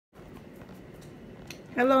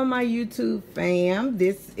Hello, my YouTube fam.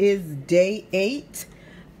 This is day 8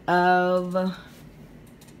 of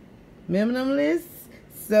Minimalist.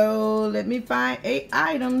 So let me find 8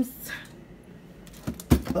 items.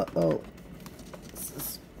 Uh-oh. This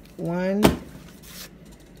is 1,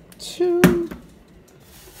 2.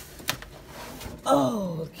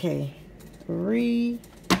 Oh, okay. 3.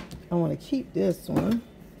 I want to keep this one.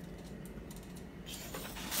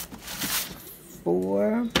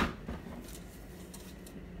 4.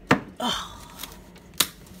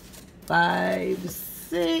 5,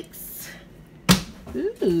 6,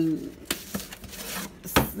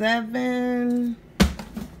 7,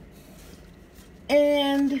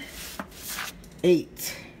 and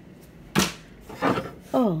 8.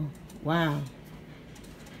 Oh, wow.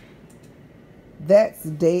 That's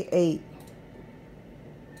day 8.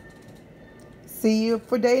 See you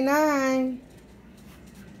for day 9.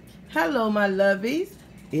 Hello, my lovies.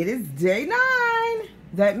 It is day 9.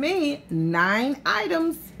 That means 9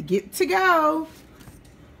 items get to go.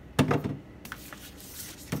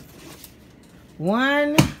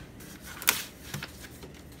 1,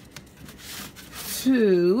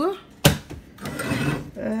 2.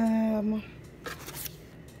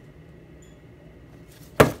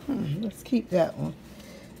 Let's keep that one.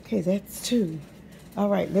 Okay, that's 2. All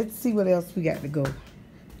right, let's see what else we got to go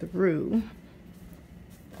through.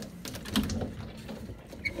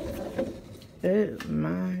 Oh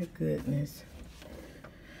my goodness.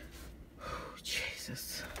 Oh,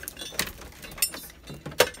 Jesus.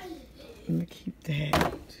 I'm gonna keep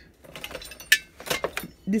that.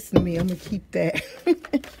 Listen to me, I'm gonna keep that.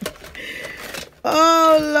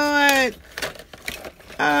 Oh Lord.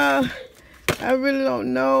 I really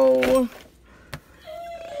don't know.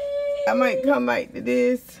 I might come back to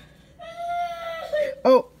this.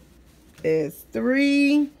 Oh, there's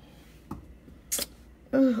 3.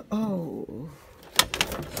 Oh.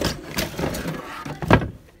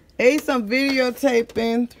 Hey, some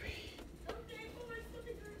videotaping. 3.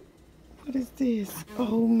 What is this?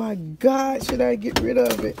 Oh my God, should I get rid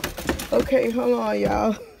of it? Okay, hold on,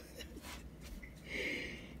 y'all.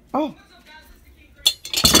 Oh.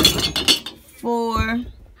 4,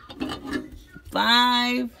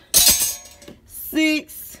 5,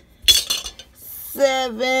 6,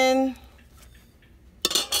 7,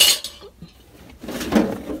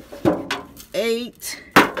 8.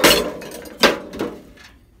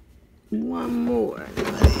 One more.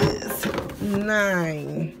 That is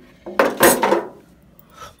 9.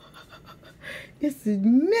 This is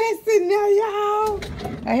messy now, y'all.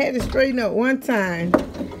 I had to straighten up one time.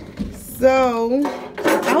 So,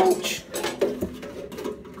 ouch.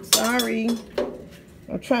 Sorry.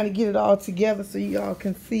 I'm trying to get it all together so y'all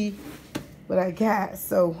can see what I got.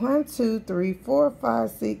 So, 1, 2, 3, 4,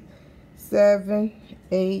 5, 6, 7,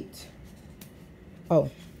 8. Oh,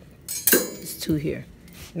 it's 2 here.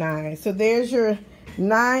 9. So there's your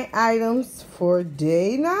 9 items for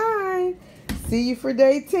day 9. See you for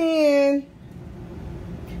day 10.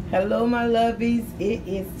 Hello, my lovies. It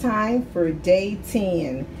is time for day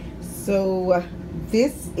 10. So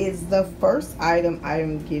this is the first item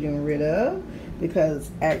I'm getting rid of because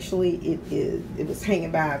actually it was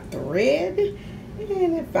hanging by a thread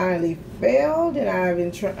and it finally failed, and I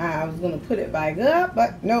was gonna put it back up,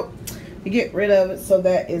 but nope. To get rid of it. So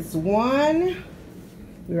that is 1.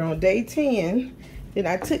 We're on day 10. Then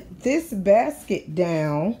I took this basket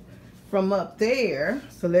down from up there.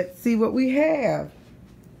 So let's see what we have.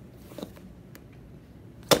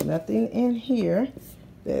 Nothing in here.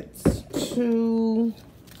 That's 2.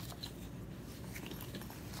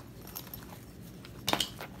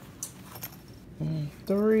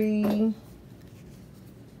 3.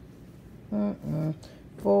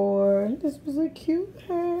 4. This was a cute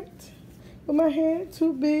hat. But my head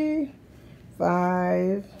too big.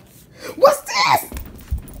 5. What's this?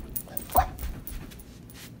 What?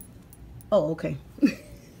 Oh, okay.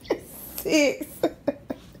 6.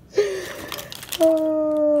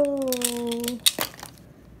 Oh.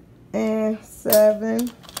 And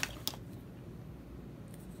 7.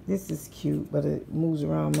 This is cute, but it moves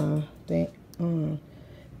around my thing.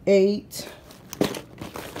 8.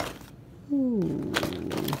 Ooh.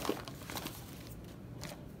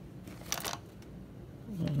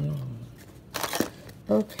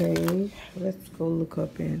 Okay, let's go look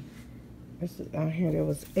up in. Down here there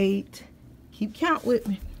was 8. Keep count with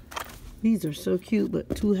me. These are so cute,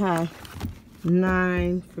 but too high.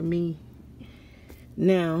 9 for me.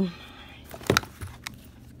 Now,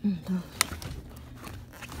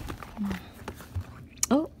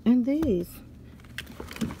 oh, and these.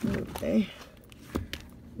 Okay.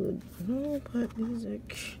 Oh, but these are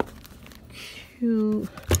cute.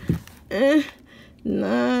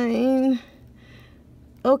 9.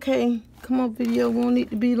 Okay, come on, video. Won't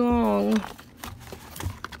need to be long.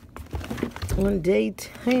 On day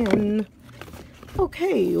 10.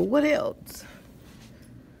 Okay, what else?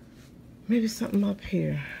 Maybe something up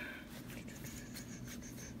here.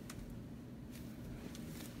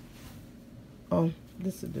 Oh,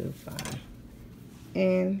 this will do fine.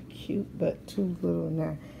 And cute, but too little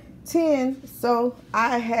now. 10. So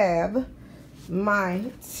I have my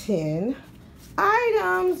 10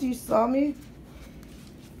 items. You saw me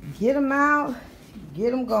get them out,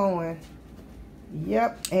 get them going.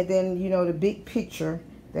 Yep. And then, you know, the big picture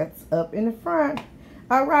that's up in the front.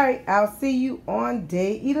 All right. I'll see you on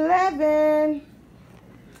day 11.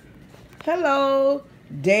 Hello.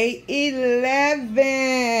 Day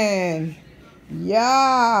 11.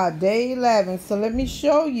 Yeah, day 11. So let me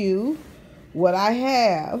show you what I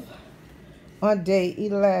have on day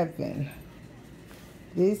 11.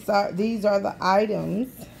 These are the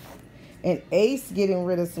items. And Ace getting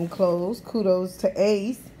rid of some clothes. Kudos to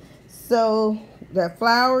Ace. So the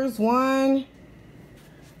flowers, 1,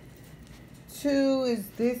 2 is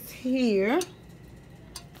this here.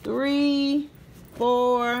 3,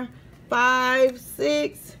 4, 5,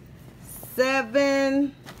 6,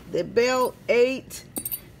 7. The belt, 8,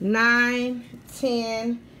 9,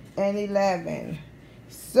 10, and 11.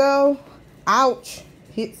 So, ouch,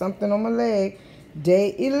 hit something on my leg.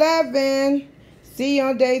 Day 11. See you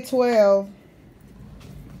on day 12.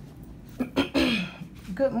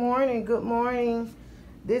 Good morning, good morning.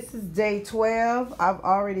 This is day 12. I've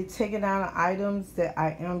already taken down the items that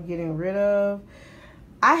I am getting rid of.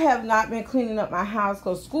 I have not been cleaning up my house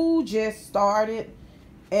because school just started.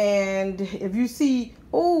 And if you see,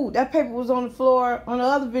 oh, that paper was on the floor on the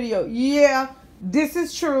other video. Yeah, this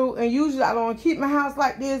is true. And usually I don't keep my house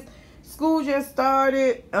like this. School just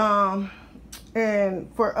started. And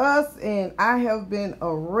for us, and I have been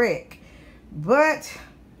a wreck. But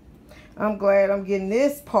I'm glad I'm getting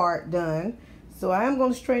this part done. So I am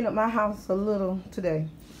going to straighten up my house a little today.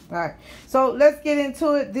 All right. So let's get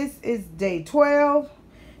into it. This is day 12.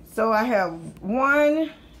 So I have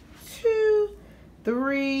 1, 2,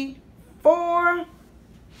 3, 4,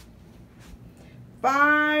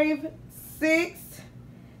 5, 6,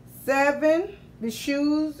 7. The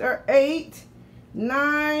shoes are 8,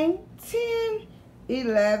 9, 10,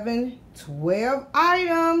 11, 12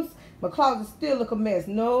 items. My closet still look a mess.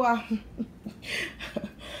 No,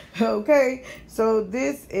 okay. So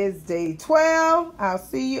this is day 12. I'll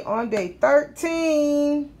see you on day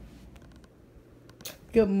 13.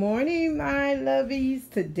 Good morning, my lovies.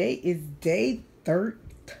 Today is day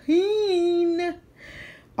 13.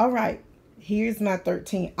 All right, here's my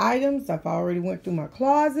 13 items. I've already went through my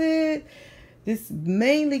closet. This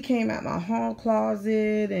mainly came out my hall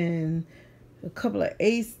closet and a couple of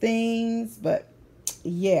Ace things, but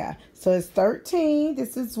yeah. So it's 13.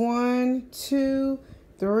 This is 1, 2,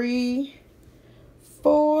 3,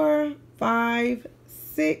 4, 5,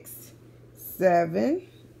 6, 7,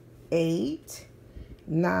 8,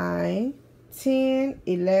 9, 10,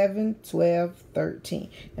 11, 12, 13.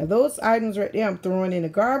 Now those items right there I'm throwing in the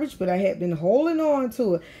garbage, but I had been holding on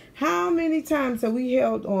to it. How many times have we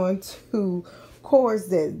held on to cords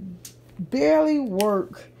that barely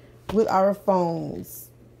work with our phones?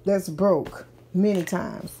 That's broke many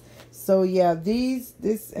times. So yeah, this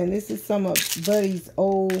is some of Buddy's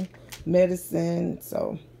old medicine,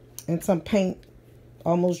 so, and some paint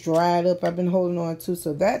almost dried up I've been holding on to.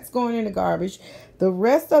 So that's going in the garbage. The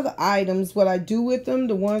rest of the items, what I do with them,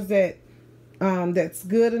 the ones that that's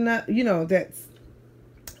good enough, you know, that's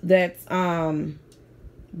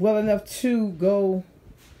well enough to go,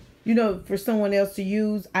 you know, for someone else to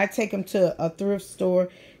use, I take them to a thrift store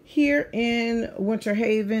here in Winter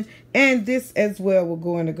Haven, and this as well will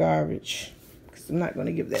go in the garbage because I'm not going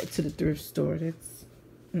to give that to the thrift store. That's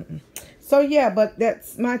So yeah, but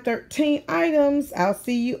that's my 13 items. I'll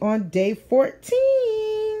see you on day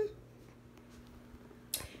 14.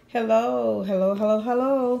 Hello, hello, hello,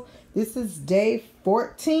 hello. This is day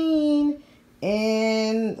 14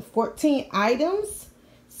 and 14 items.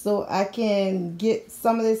 So I can get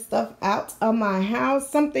some of this stuff out of my house.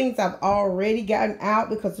 Some things I've already gotten out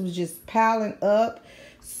because it was just piling up.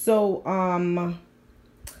 So I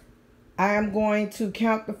am going to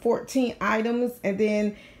count the 14 items, and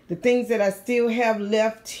then the things that I still have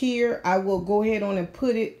left here, I will go ahead on and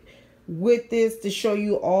put it with this to show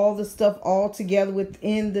you all the stuff all together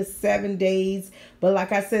within the 7 days. But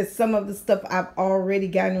like I said, some of the stuff I've already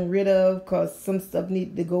gotten rid of because some stuff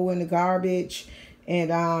needed to go in the garbage.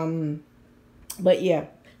 And but yeah,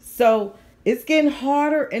 so it's getting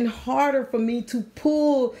harder and harder for me to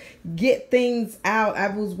get things out. I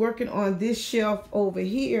was working on this shelf over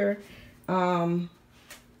here, and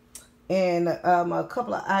a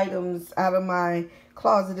couple of items out of my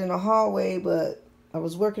closet in the hallway, but I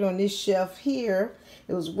was working on this shelf here.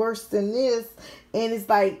 It was worse than this, and it's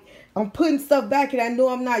like I'm putting stuff back, and I know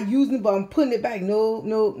I'm not using it, but I'm putting it back.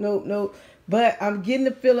 No. But I'm getting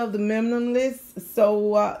the feel of the minimalist,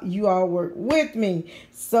 so you all work with me.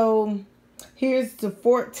 So here's the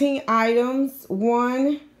 14 items.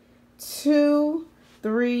 1, 2,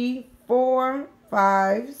 3, 4,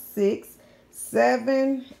 5, 6,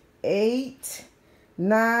 7, 8,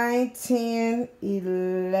 9, 10,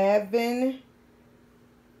 11,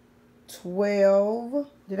 12.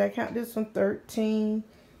 Did I count this one? 13.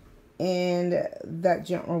 And that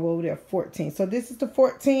junk roll over there, 14. So this is the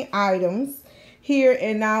 14 items here.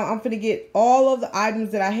 And now I'm going to get all of the items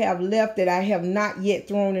that I have left that I have not yet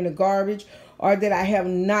thrown in the garbage, or that I have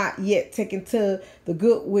not yet taken to the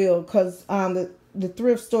Goodwill, because the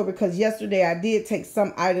thrift store, because yesterday I did take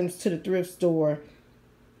some items to the thrift store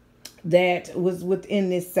that was within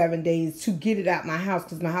this 7 days to get it out my house,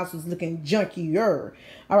 because my house was looking junkier.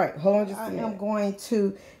 All right, hold on just a minute. I'm going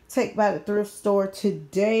to take by the thrift store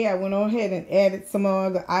today. I went on ahead and added some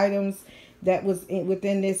of the items that was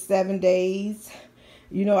within this 7 days.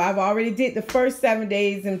 You know, I've already did the first 7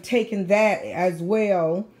 days and taken that as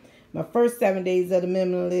well. My first 7 days of the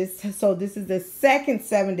minimalist. So this is the second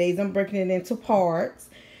 7 days. I'm breaking it into parts.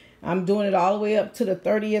 I'm doing it all the way up to the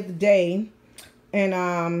 30th day.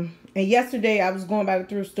 And yesterday I was going by the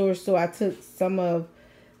thrift store, so I took some of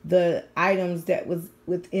the items that was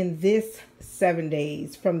within this 7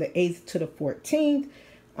 days, from the 8th to the 14th,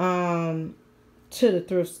 to the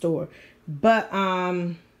thrift store. But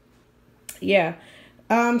yeah,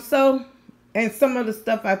 so, and some of the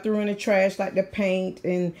stuff I threw in the trash, like the paint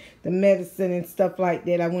and the medicine and stuff like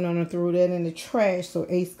that. I went on and threw that in the trash so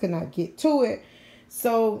Ace could not get to it.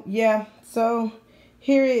 So yeah, so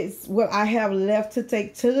here is what I have left to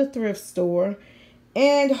take to the thrift store.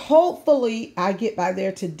 And hopefully I get by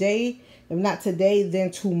there today. If not today,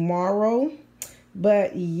 then tomorrow.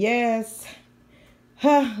 But yes,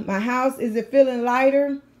 my house, is it feeling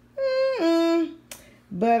lighter?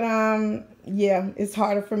 But yeah, it's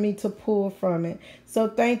harder for me to pull from it. So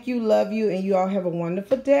thank you, love you, and you all have a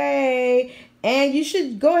wonderful day. And you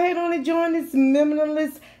should go ahead on and join this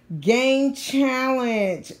minimalist game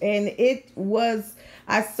challenge. And it was,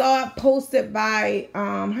 I saw it posted by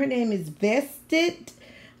her name is Vested.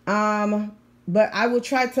 But I will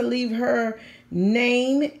try to leave her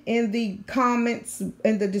name in the comments,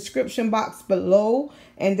 in the description box below.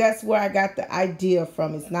 And that's where I got the idea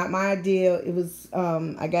from. It's not my idea. It was,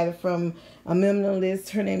 I got it from a minimalist.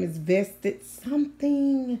 Her name is Vested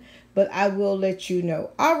something, but I will let you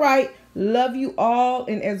know. All right. Love you all.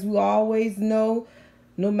 And as we always know,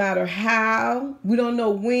 no matter how, we don't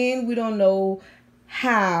know when, we don't know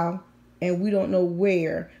how, and we don't know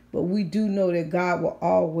where, but we do know that God will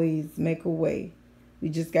always make a way. We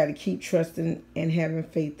just got to keep trusting and having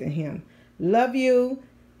faith in him. Love you.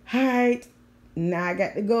 All right. Now I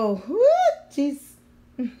got to go. Woo, jeez.